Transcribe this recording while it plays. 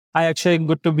Hi, Akshay.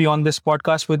 Good to be on this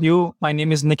podcast with you. My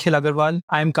name is Nikhil Aggarwal.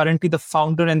 I am currently the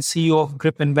founder and CEO of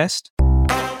Grip Invest.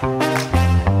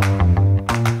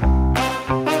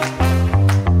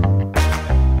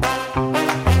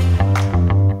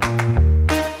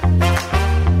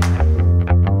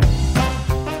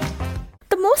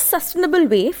 The most sustainable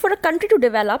way for a country to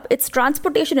develop its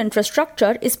transportation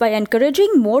infrastructure is by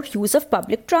encouraging more use of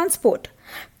public transport.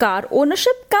 Car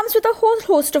ownership comes with a whole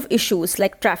host of issues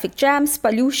like traffic jams,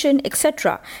 pollution,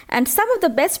 etc. And some of the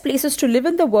best places to live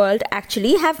in the world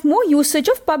actually have more usage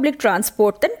of public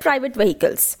transport than private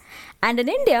vehicles. And in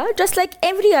India, just like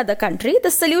every other country,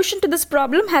 the solution to this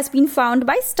problem has been found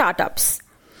by startups.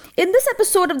 In this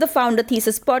episode of the Founder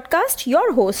Thesis podcast,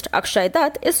 your host Akshay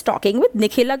Dutt is talking with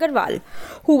Nikhil Aggarwal,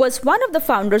 who was one of the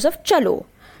founders of Chalo.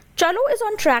 Chalo is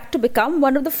on track to become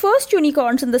one of the first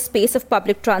unicorns in the space of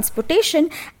public transportation,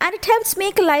 and it helps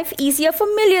make life easier for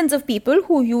millions of people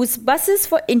who use buses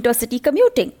for intercity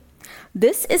commuting.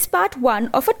 This is part one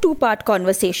of a two-part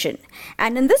conversation.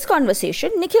 And in this conversation,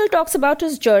 Nikhil talks about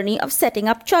his journey of setting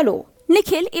up Chalo.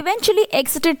 Nikhil eventually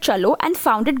exited Chalo and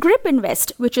founded Grip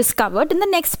Invest, which is covered in the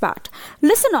next part.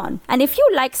 Listen on, and if you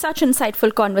like such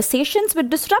insightful conversations with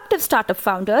disruptive startup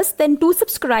founders, then do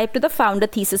subscribe to the Founder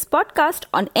Thesis podcast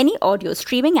on any audio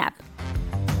streaming app.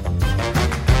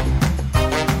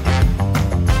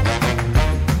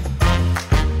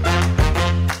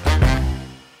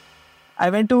 I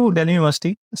went to Delhi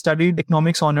University, studied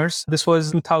economics honors. This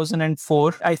was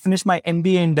 2004. I finished my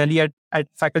MBA in Delhi at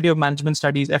Faculty of Management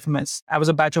Studies, FMS. I was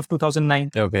a batch of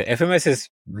 2009. Okay. FMS is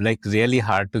really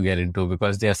hard to get into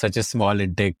because they are such a small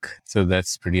intake. So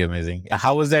that's pretty amazing.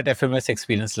 How was that FMS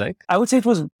experience like? I would say it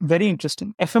was very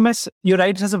interesting. FMS, you're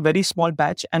right, it has a very small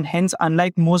batch, and hence,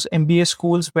 unlike most MBA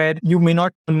schools where you may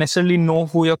not necessarily know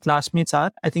who your classmates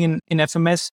are, I think in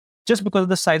FMS, just because of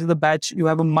the size of the batch, you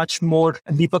have a much more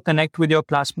deeper connect with your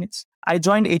classmates. I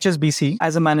joined HSBC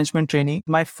as a management trainee.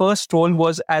 My first role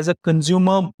was as a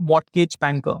consumer mortgage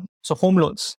banker, so home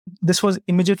loans. This was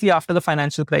immediately after the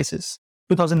financial crisis,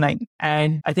 2009.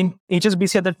 And I think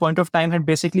HSBC at that point of time had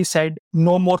basically said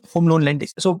no more home loan lending.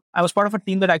 So I was part of a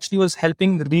team that actually was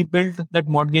helping rebuild that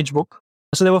mortgage book.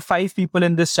 So there were 5 people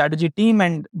in this strategy team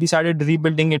and we started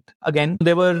rebuilding it again.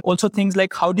 There were also things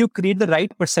like how do you create the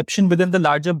right perception within the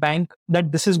larger bank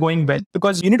that this is going well?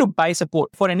 Because you need to buy support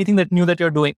for anything that new that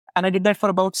you're doing. And I did that for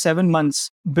about 7 months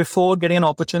before getting an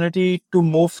opportunity to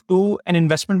move to an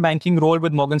investment banking role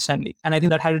with Morgan Stanley. And I think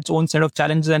that had its own set of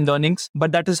challenges and learnings,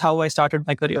 but that is how I started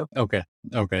my career. Okay.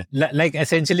 Like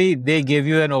essentially they gave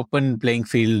you an open playing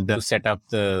field to set up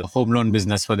the home loan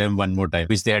business for them one more time,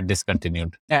 which they had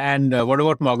discontinued. And what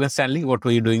about Morgan Stanley? What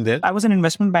were you doing there? I was an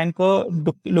investment banker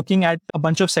looking at a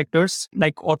bunch of sectors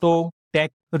like auto,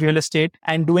 tech, real estate,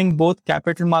 and doing both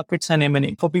capital markets and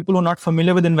M&A. For people who are not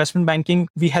familiar with investment banking,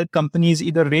 we help companies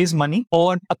either raise money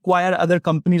or acquire other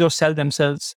companies or sell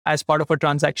themselves as part of a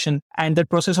transaction. And the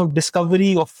process of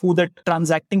discovery of who that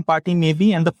transacting party may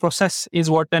be, and the process is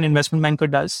what an investment banker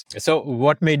does. So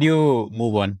what made you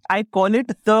move on? I call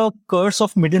it the curse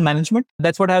of middle management.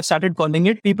 That's what I've started calling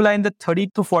it. People are in the 30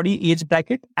 to 40 age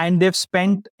bracket and they've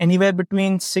spent anywhere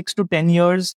between 6 to 10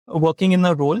 years working in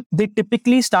a role. They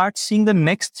typically start seeing the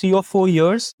next 3 or 4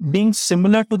 years being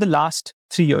similar to the last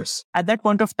 3 years. At that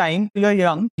point of time, you're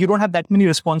young, you don't have that many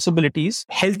responsibilities,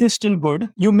 health is still good,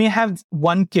 you may have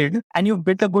one kid and you've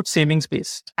built a good savings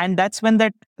base. And that's when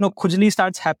that khujli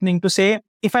starts happening to say,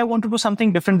 if I want to do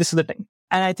something different, this is the time.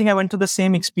 And I think I went to the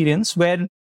same experience where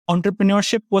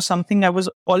entrepreneurship was something I was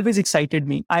always excited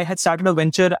me. I had started a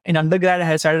venture in undergrad, I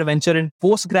had started a venture in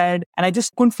postgrad, and I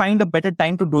just couldn't find a better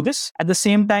time to do this. At the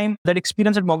same time, that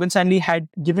experience at Morgan Stanley had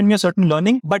given me a certain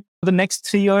learning, but the next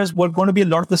 3 years were going to be a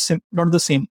lot of the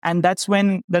same. And that's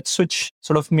when that switch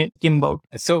sort of came about.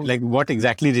 So like what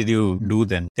exactly did you do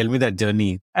then? Tell me that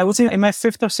journey. I would say in my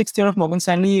 5th or 6th year of Morgan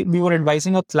Stanley, we were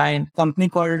advising a company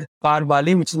called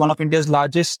Aggarwal, which is one of India's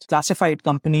largest classified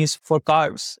companies for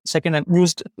cars, second-hand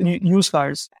used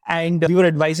cars. And we were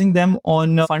advising them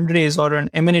on a fundraise or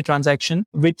an M&A transaction,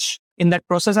 which in that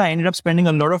process, I ended up spending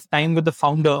a lot of time with the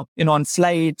founder, on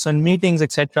flights, on meetings,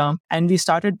 etc. And we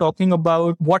started talking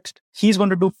about what he's going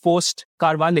to do post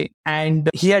Aggarwal. And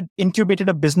he had incubated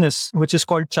a business, which is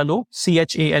called Chalo,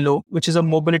 Chalo, which is a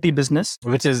mobility business.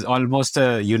 Which is almost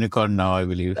a unicorn now, I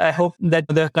believe. I hope that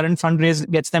the current fundraise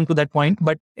gets them to that point,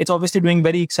 but it's obviously doing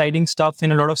very exciting stuff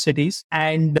in a lot of cities.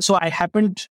 And so I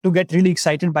happened to get really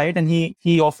excited by it. And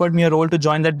he offered me a role to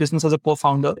join that business as a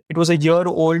co-founder. It was a year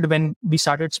old when we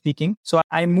started speaking. So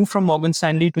I moved from Morgan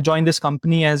Stanley to join this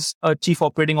company as a chief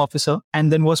operating officer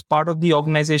and then was part of the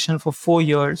organization for 4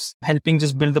 years. helping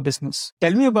just build the business.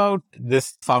 Tell me about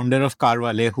this founder of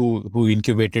Carwale who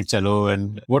incubated Chalo,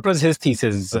 and what was his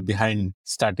thesis behind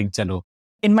starting Chalo?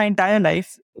 In my entire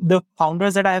life, the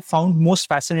founders that I have found most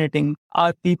fascinating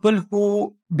are people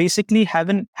who basically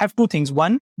have two things.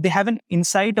 One, they have an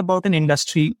insight about an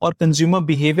industry or consumer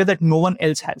behavior that no one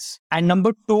else has. And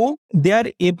number two, they are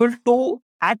able to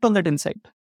act on that insight.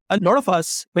 A lot of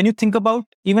us, when you think about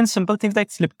even simple things like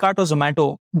Flipkart or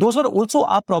Zomato, those were also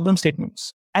our problem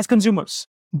statements as consumers.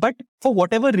 But for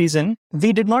whatever reason,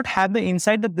 we did not have the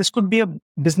insight that this could be a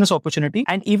business opportunity.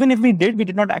 And even if we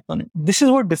did not act on it. This is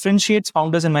what differentiates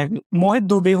founders in my view. Mohit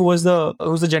Dubey, who was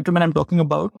the gentleman I'm talking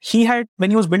about,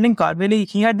 when he was building Carveli,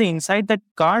 he had the insight that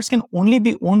cars can only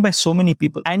be owned by so many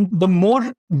people. And the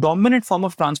more dominant form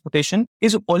of transportation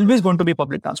is always going to be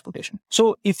public transportation.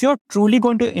 So if you're truly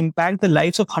going to impact the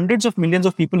lives of hundreds of millions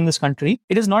of people in this country,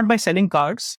 it is not by selling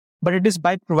cars, but it is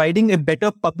by providing a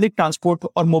better public transport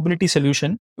or mobility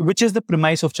solution, which is the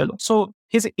premise of Chalo. So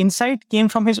his insight came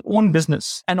from his own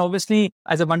business. And obviously,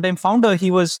 as a one-time founder,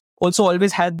 he was also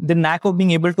always had the knack of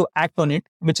being able to act on it,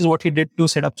 which is what he did to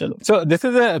set up Chalo. So this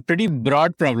is a pretty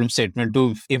broad problem statement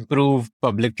to improve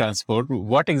public transport.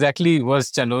 What exactly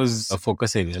was Chalo's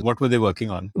focus area? What were they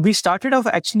working on? We started off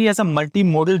actually as a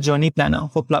multimodal journey planner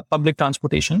for public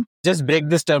transportation. Just break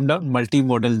this term down,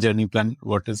 multimodal journey plan.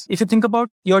 What is? If you think about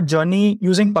your journey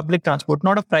using public transport,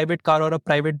 not a private car or a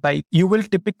private bike, you will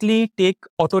typically take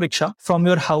auto rickshaw from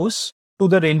your house to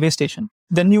the railway station.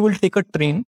 Then you will take a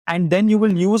train, and then you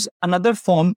will use another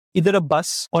form, either a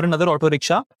bus or another auto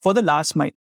rickshaw for the last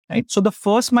mile. Right? So the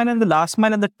first mile and the last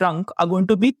mile and the trunk are going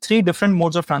to be three different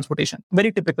modes of transportation.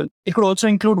 Very typical. It could also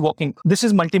include walking. This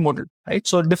is multimodal, right?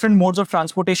 So different modes of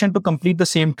transportation to complete the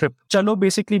same trip. Chalo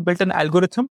basically built an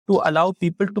algorithm to allow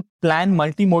people to plan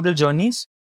multimodal journeys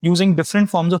using different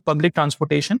forms of public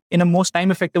transportation in a most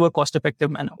time-effective or cost-effective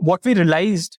manner. What we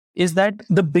realized is that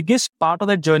the biggest part of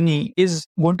that journey is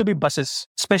going to be buses,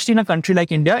 especially in a country like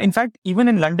India. In fact, even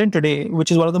in London today, which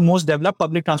is one of the most developed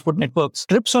public transport networks,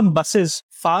 trips on buses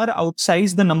far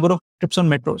outsize the number of trips on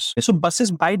metros. So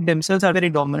buses by themselves are very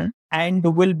dominant and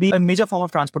will be a major form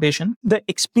of transportation. The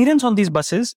experience on these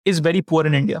buses is very poor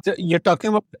in India. So you're talking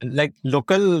about like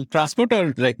local transport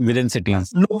or like within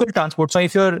cities? Local transport. So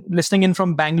if you're listening in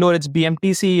from Bangalore, it's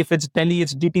BMTC. If it's Delhi,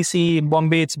 it's DTC.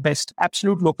 Bombay, it's best.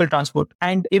 Absolute local transport.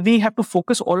 And if we have to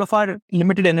focus all of our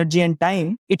limited energy and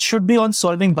time, it should be on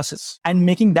solving buses and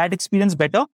making that experience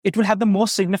better. It will have the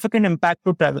most significant impact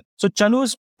to travel. So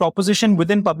Chalo's proposition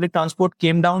within public transport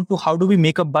came down to how do we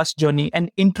make a bus journey, an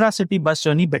intra-city bus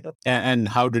journey better. And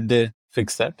how did they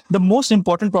fix that? The most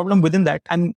important problem within that,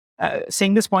 I'm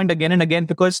saying this point again and again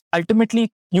because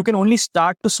ultimately you can only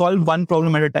start to solve one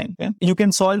problem at a time. Okay? You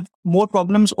can solve more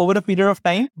problems over a period of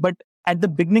time, but at the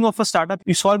beginning of a startup,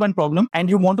 you solve one problem and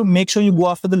you want to make sure you go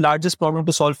after the largest problem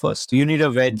to solve first. You need a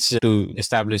wedge to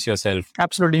establish yourself.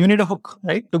 Absolutely. You need a hook,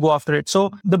 right, to go after it.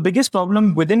 So the biggest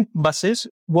problem within buses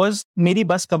was, Meri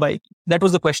bus kab aayegi? That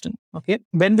was the question. Okay.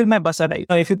 When will my bus arrive?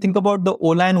 Now, if you think about the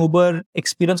Ola and Uber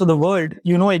experience of the world,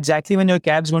 you know exactly when your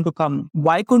cab is going to come.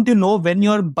 Why couldn't you know when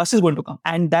your bus is going to come?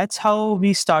 And that's how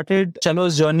we started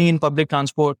Chalo's journey in public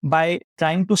transport, by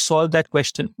trying to solve that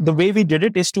question. The way we did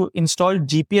it is to install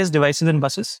GPS devices in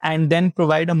buses and then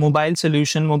provide a mobile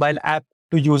solution, mobile app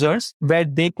to users where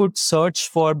they could search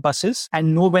for buses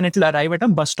and know when it will arrive at a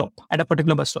bus stop, at a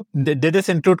particular bus stop. Did this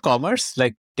include commerce,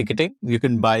 like ticketing? You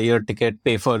can buy your ticket,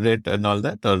 pay for it and all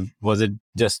that? Or was it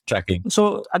just tracking?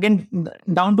 So again,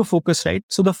 down to focus, right?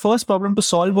 So the first problem to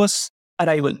solve was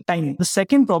arrival, timing. The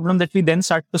second problem that we then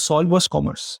started to solve was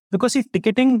commerce. Because if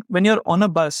ticketing when you're on a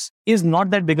bus is not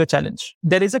that big a challenge,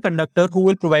 there is a conductor who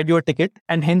will provide you a ticket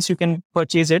and hence you can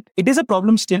purchase it. It is a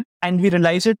problem still. And we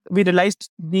realized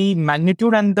the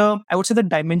magnitude and the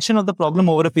dimension of the problem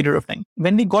over a period of time.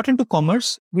 When we got into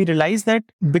commerce, we realized that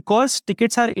because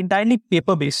tickets are entirely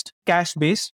paper-based,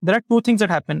 cash-based, there are two things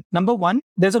that happen. Number one,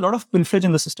 there's a lot of pilferage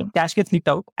in the system. Cash gets leaked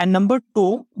out. And number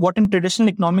two, what in traditional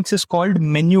economics is called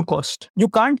menu cost. You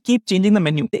can't keep changing the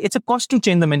menu. It's a cost to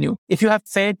change the menu. If you have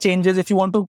fare changes, if you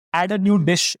want to add a new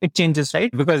dish, it changes,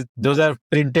 right? Because those are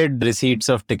printed receipts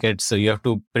of tickets. So you have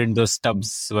to print those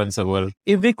stubs once a while.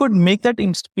 If we could make that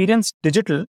experience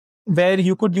digital, where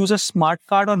you could use a smart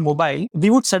card or mobile, we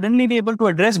would suddenly be able to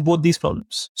address both these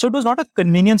problems. So it was not a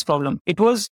convenience problem.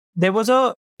 There was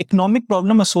a economic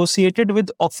problem associated with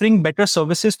offering better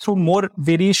services through more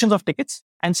variations of tickets.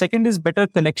 And second is better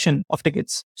collection of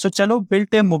tickets. So Chalo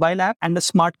built a mobile app and a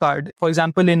smart card. For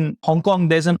example, in Hong Kong,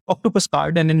 there's an octopus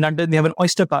card, and in London, they have an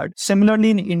oyster card.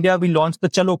 Similarly, in India, we launched the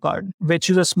Chalo card, which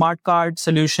is a smart card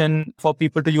solution for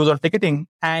people to use on ticketing.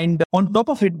 And on top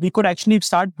of it, we could actually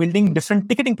start building different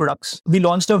ticketing products. We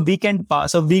launched a weekend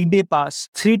pass, a weekday pass,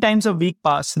 3 times a week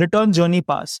pass, return journey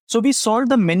pass. So we solved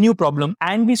the menu problem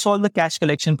and we solved the cash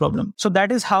collection problem. So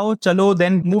that is how Chalo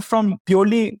then moved from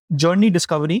purely journey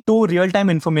discovery to real-time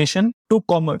information to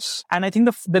commerce. And I think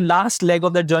the last leg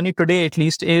of that journey today, at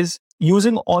least, is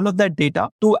using all of that data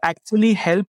to actually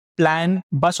help plan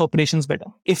bus operations better.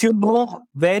 If you know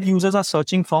where users are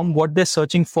searching from, what they're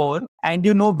searching for, and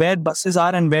you know where buses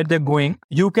are and where they're going,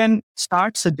 you can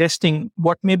start suggesting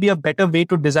what may be a better way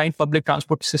to design public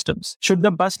transport systems. Should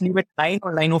the bus leave at 9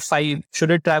 or 9:05?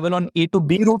 Should it travel on A to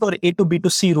B route or A to B to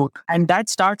C route? And that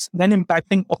starts then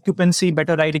impacting occupancy,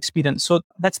 better ride experience. So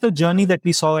that's the journey that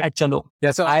we saw at Chalo.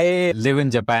 Yeah, so I live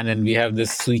in Japan and we have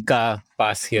this Suica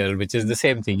pass here, which is the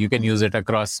same thing. You can use it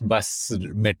across bus,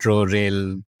 metro,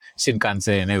 rail,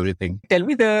 Shinkansen and everything. Tell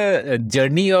me the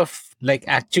journey of like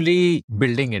actually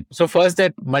building it. So first,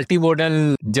 that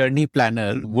multimodal journey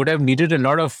planner would have needed a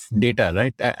lot of data,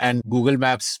 right? And Google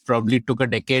Maps probably took a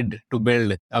decade to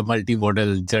build a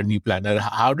multimodal journey planner.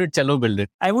 How did Chalo build it?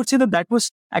 I would say that was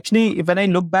actually, when I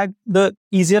look back, the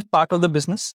easier part of the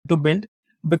business to build,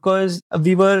 because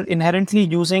we were inherently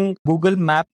using Google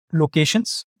Map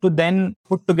locations to then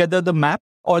put together the map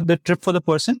or the trip for the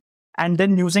person, and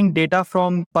then using data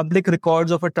from public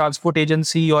records of a transport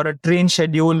agency or a train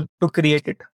schedule to create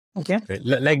it. Okay.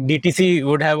 Like DTC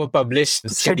would have a published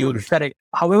schedule. Correct.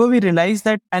 However, we realized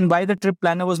that, and why the trip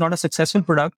planner was not a successful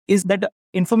product, is that the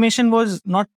information was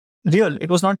not real. It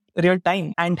was not real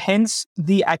time. And hence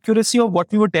the accuracy of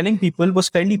what we were telling people was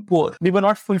fairly poor. We were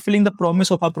not fulfilling the promise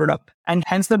of our product. And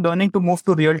hence the learning to move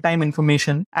to real time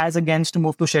information as against to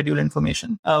move to schedule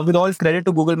information. With all credit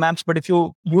to Google Maps, but if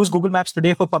you use Google Maps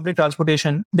today for public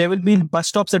transportation, there will be bus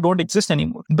stops that don't exist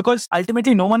anymore. Because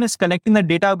ultimately no one is collecting the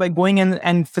data by going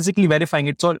and physically verifying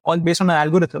it. It's all based on an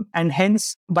algorithm. And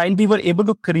hence, while we were able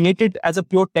to create it as a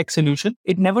pure tech solution,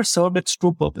 it never served its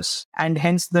true purpose. And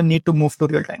hence the need to move to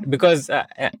real time. Because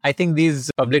I think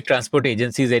these public transport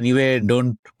agencies anyway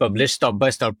don't publish stop by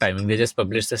stop timing. They just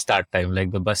publish the start time,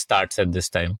 like the bus starts at this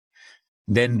time.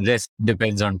 Then rest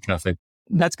depends on traffic.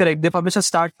 That's correct. They publish a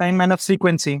start time and a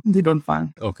frequency. They don't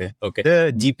find. Okay.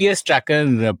 The GPS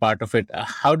tracker part of it,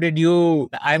 how did you,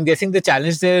 I'm guessing the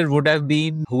challenge there would have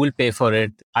been who will pay for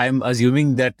it. I'm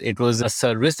assuming that it was a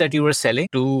service that you were selling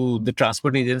to the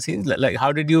transport agencies. Like,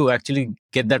 how did you actually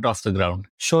get that off the ground?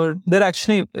 Sure. There are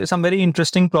actually some very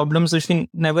interesting problems which we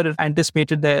never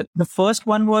anticipated there. The first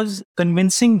one was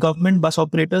convincing government bus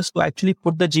operators to actually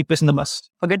put the GPS in the bus.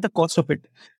 Forget the cost of it.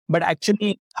 But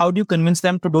actually, how do you convince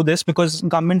them to do this? Because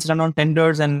governments run on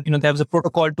tenders and, there's a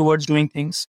protocol towards doing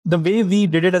things. The way we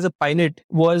did it as a pilot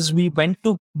was we went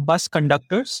to bus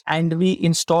conductors and we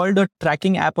installed a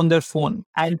tracking app on their phone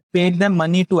and paid them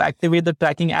money to activate the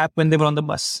tracking app when they were on the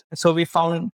bus. So we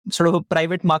found sort of a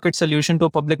private market solution to a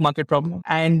public market problem.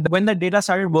 And when the data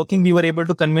started working, we were able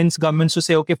to convince governments to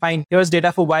say, okay, fine, here's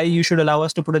data for why you should allow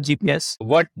us to put a GPS.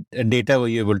 What data were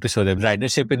you able to show them?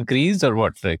 Ridership increase or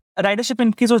what? Like ridership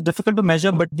increase was difficult to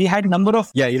measure, but we had number of...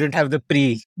 Yeah, you didn't have the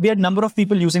pre... We had number of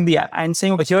people using the app and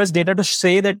saying, okay, here's data to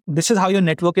say that this is how your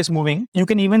network is moving. You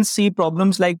can even see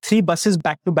problems like 3 buses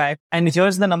back to back. And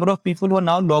here's the number of people who are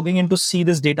now logging in to see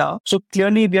this data. So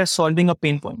clearly we are solving a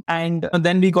pain point. And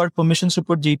then we got permissions to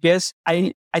put GPS.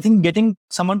 I think getting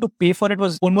someone to pay for it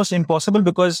was almost impossible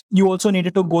because you also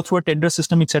needed to go through a tender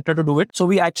system, etc. to do it. So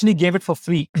we actually gave it for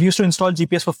free. We used to install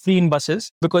GPS for free in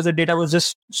buses because the data was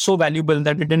just so valuable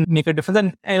that it didn't make a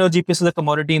difference. And GPS is a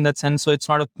commodity in that sense, so it's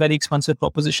not a very expensive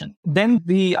proposition. Then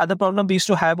the other problem we used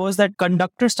to have was that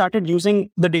conductors started using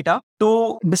the data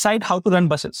to decide how to run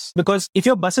buses. Because if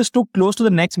your bus is too close to the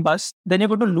next bus, then you're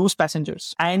going to lose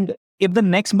passengers. And if the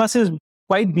next bus is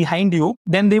quite behind you,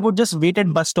 then they would just wait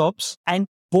at bus stops and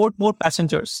board more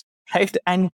passengers, right?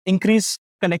 And increase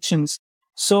connections.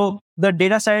 So the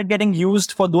data started getting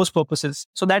used for those purposes.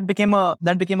 So that became a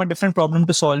different problem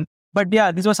to solve. But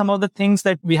yeah, these were some of the things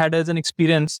that we had as an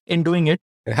experience in doing it.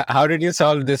 How did you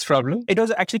solve this problem? It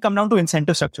was actually come down to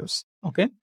incentive structures. Okay.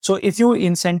 So if you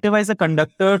incentivize the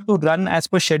conductor to run as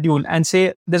per schedule and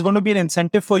say there's going to be an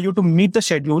incentive for you to meet the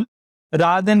schedule,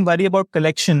 rather than worry about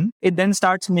collection, it then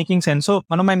starts making sense. So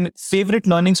one of my favorite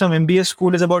learnings from MBA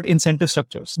school is about incentive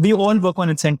structures. We all work on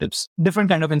incentives, different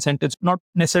kind of incentives, not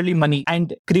necessarily money.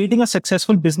 And creating a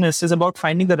successful business is about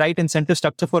finding the right incentive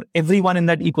structure for everyone in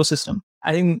that ecosystem.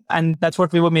 I think, and that's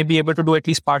what we were maybe able to do at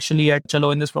least partially at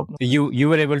Chalo in this problem. You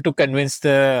were able to convince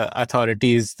the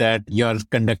authorities that your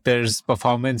conductor's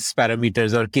performance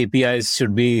parameters or KPIs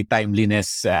should be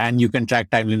timeliness, and you can track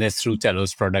timeliness through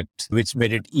Chalo's product, which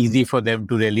made it easy for them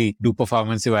to really do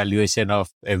performance evaluation of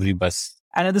every bus.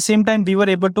 And at the same time, we were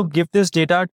able to give this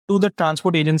data to the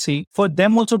transport agency for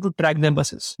them also to track their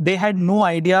buses. They had no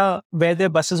idea where their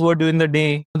buses were during the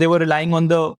day. They were relying on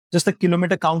just the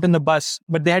kilometer count in the bus,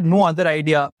 but they had no other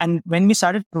idea. And when we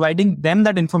started providing them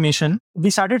that information, we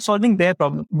started solving their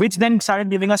problem, which then started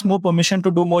giving us more permission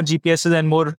to do more GPSs and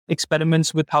more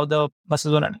experiments with how the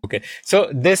buses were running. Okay. So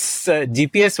this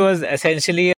GPS was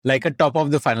essentially like a top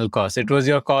of the funnel cost. It was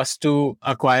your cost to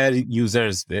acquire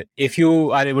users. If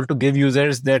you are able to give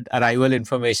users that arrival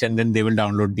information, then they will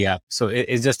download the app. So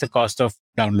it's just the cost of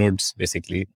downloads,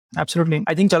 basically. Absolutely.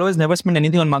 I think Chalo has never spent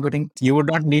anything on marketing. You would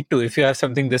not need to. If you have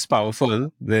something this powerful,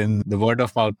 then the word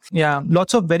of mouth. Yeah.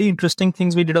 Lots of very interesting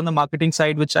things we did on the marketing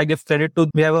side, which I give credit to.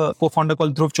 We have a co-founder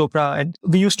called Dhruv Chopra, and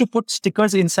we used to put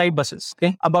stickers inside buses,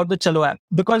 okay, about the Chalo app,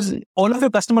 because all of your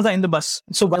customers are in the bus.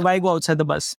 So why go outside the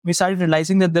bus? We started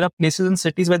realizing that there are places in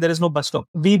cities where there is no bus stop.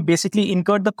 We basically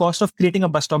incurred the cost of creating a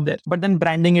bus stop there, but then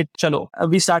branding it Chalo.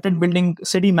 We started building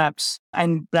city maps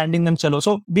and branding them Chalo.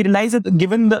 So we realized that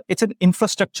given it's an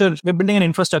infrastructure, we're building an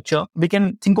infrastructure, we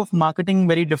can think of marketing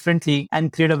very differently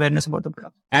and create awareness about the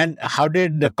product. And how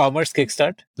did the commerce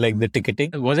kickstart, like the ticketing?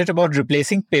 Was it about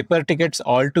replacing paper tickets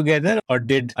altogether, or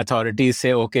did authorities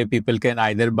say, okay, people can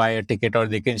either buy a ticket or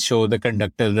they can show the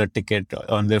conductor the ticket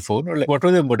on their phone? Or like, what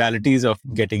were the modalities of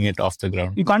getting it off the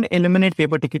ground? You can't eliminate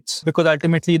paper tickets because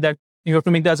ultimately that you have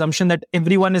to make the assumption that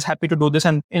everyone is happy to do this.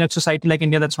 And in a society like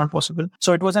India, that's not possible.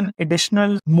 So it was an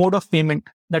additional mode of payment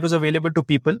that was available to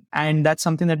people. And that's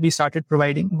something that we started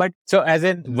providing. But so as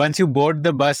in, once you board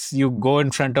the bus, you go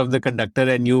in front of the conductor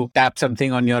and you tap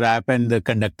something on your app and the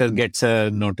conductor gets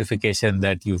a notification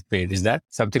that you've paid. Is that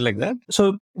something like that?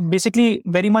 So basically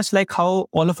very much like how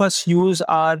all of us use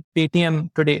our Paytm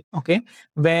today, okay,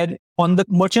 where on the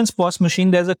merchant's POS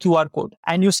machine, there's a QR code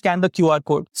and you scan the QR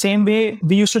code. Same way,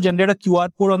 we used to generate a QR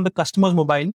code on the customer's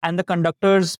mobile and the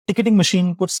conductor's ticketing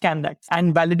machine could scan that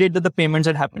and validate that the payments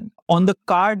had happened. On the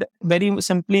card, very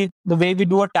simply, the way we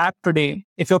do a tap today,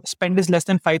 if your spend is less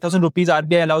than 5,000 rupees,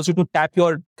 RBI allows you to tap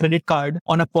your credit card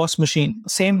on a POS machine.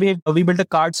 Same way, we built a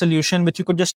card solution which you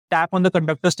could just tap on the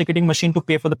conductor's ticketing machine to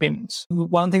pay for the payments.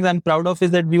 One thing that I'm proud of is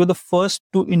that we were the first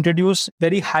to introduce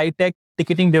very high-tech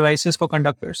ticketing devices for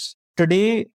conductors.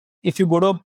 Today, if you go to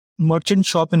a merchant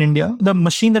shop in India, the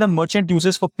machine that a merchant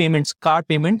uses for payments, card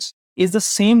payments, is the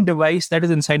same device that is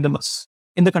inside the bus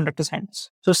in the conductor's hands.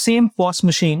 So same POS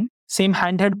machine, same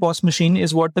handheld POS machine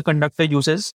is what the conductor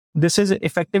uses. This is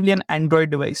effectively an Android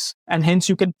device, and hence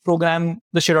you can program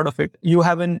the shit out of it. You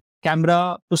have a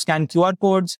camera to scan QR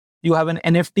codes, you have an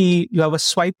NFT, you have a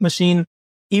swipe machine,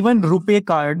 even RuPay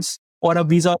cards or a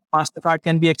Visa or MasterCard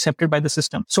can be accepted by the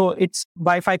system. So it's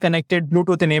Wi-Fi connected,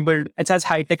 Bluetooth enabled. It's as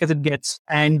high-tech as it gets.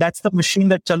 And that's the machine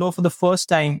that Chalo for the first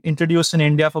time introduced in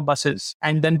India for buses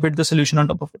and then built the solution on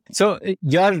top of it. So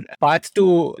your path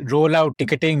to roll out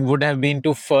ticketing would have been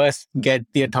to first get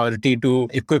the authority to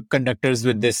equip conductors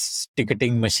with this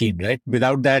ticketing machine, right?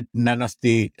 Without that, none of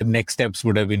the next steps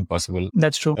would have been possible.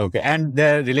 That's true. Okay. And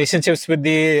the relationships with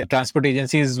the transport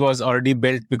agencies was already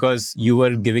built because you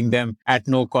were giving them at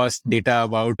no cost data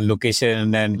about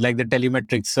location, and like the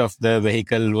telemetrics of the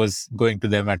vehicle was going to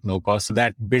them at no cost. So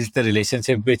that builds the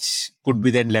relationship, which could be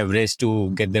then leveraged to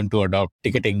get them to adopt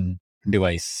ticketing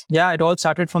device. Yeah, it all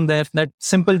started from there, that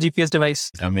simple GPS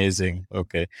device. Amazing.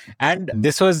 Okay. And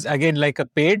this was again like a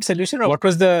paid solution, or what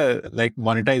was the like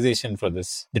monetization for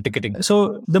this, the ticketing?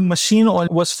 So the machine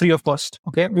was free of cost.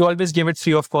 Okay. We always give it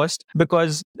free of cost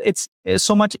because it's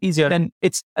so much easier, and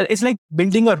it's like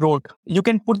building a road. You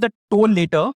can put the toll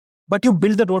later, but you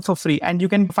build the road for free and you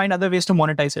can find other ways to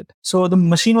monetize it. So the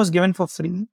machine was given for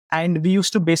free, and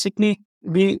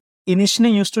we initially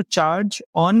used to charge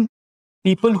on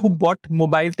people who bought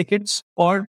mobile tickets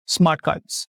or smart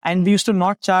cards. And we used to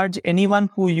not charge anyone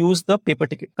who used the paper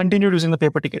ticket, continued using the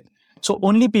paper ticket. So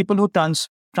only people who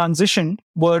transitioned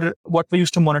were what we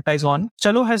used to monetize on.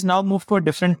 Chalo has now moved to a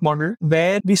different model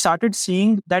where we started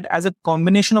seeing that as a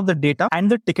combination of the data and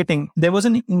the ticketing, there was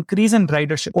an increase in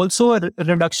ridership, also a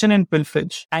reduction in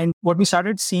pilferage. And what we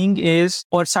started seeing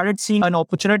an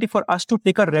opportunity for us to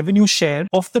take a revenue share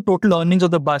of the total earnings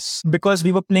of the bus because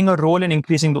we were playing a role in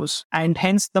increasing those. And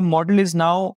hence the model is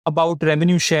now about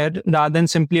revenue share rather than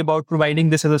simply about providing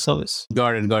this as a service.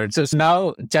 Got it. So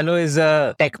now Chalo is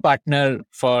a tech partner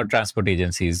for transport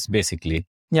agencies, basically.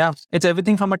 Yeah, it's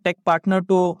everything from a tech partner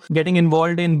to getting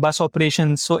involved in bus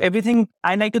operations. So everything,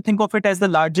 I like to think of it as the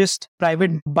largest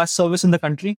private bus service in the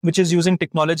country, which is using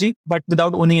technology, but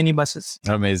without owning any buses.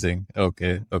 Amazing.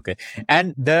 Okay. Okay.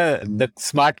 And the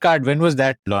smart card, when was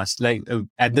that launched? Like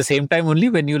at the same time only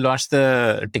when you launched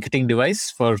the ticketing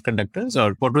device for conductors,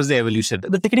 or what was the evolution?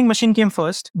 The ticketing machine came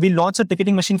first. We launched a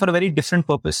ticketing machine for a very different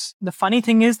purpose. The funny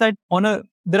thing is that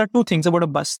there are two things about a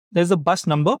bus. There's a bus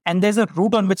number and there's a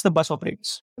route on which the bus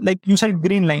operates. Like you said,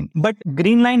 green line. But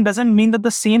green line doesn't mean that the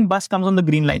same bus comes on the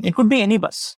green line. It could be any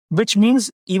bus, which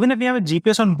means even if we have a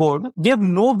GPS on board, we have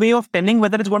no way of telling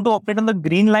whether it's going to operate on the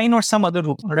green line or some other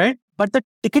route, right? But the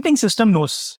ticketing system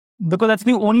knows, because that's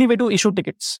the only way to issue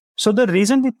tickets. So the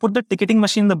reason we put the ticketing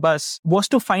machine in the bus was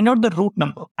to find out the route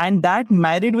number. And that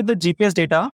married with the GPS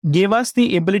data gave us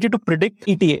the ability to predict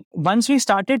ETA. Once we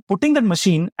started putting that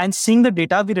machine and seeing the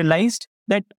data, we realized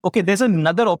that, okay, there's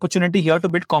another opportunity here to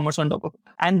build commerce on top of it.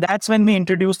 And that's when we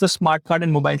introduced the smart card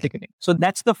and mobile ticketing. So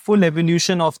that's the full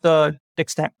evolution of the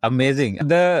tech stack. Amazing.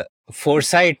 The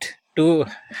foresight to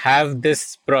have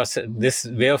this process, this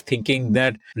way of thinking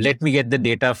that let me get the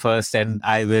data first and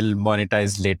I will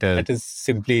monetize later. That is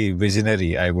simply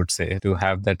visionary, I would say, to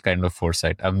have that kind of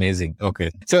foresight. Amazing. Okay.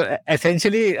 So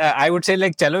essentially, I would say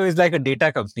like Chalo is like a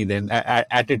data company then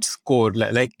at its core.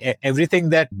 Like everything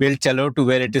that built Chalo to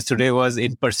where it is today was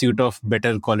in pursuit of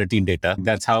better quality data.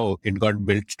 That's how it got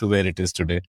built to where it is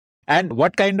today. And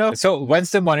so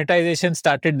once the monetization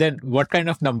started, then what kind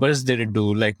of numbers did it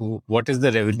do? Like, what is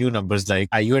the revenue numbers like?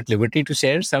 Are you at liberty to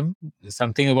share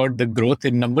something about the growth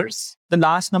in numbers? The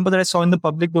last number that I saw in the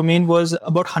public domain was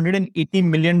about $180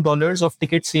 million of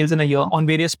ticket sales in a year on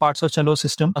various parts of Chalo's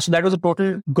system. So that was the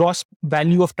total gross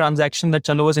value of transaction that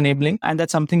Chalo was enabling. And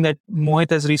that's something that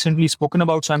Mohit has recently spoken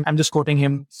about. So I'm just quoting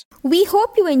him. We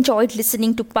hope you enjoyed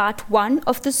listening to part 1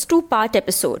 of this 2-part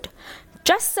episode.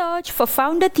 Just search for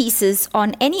Founder Thesis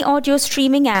on any audio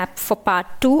streaming app for part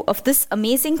 2 of this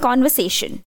amazing conversation.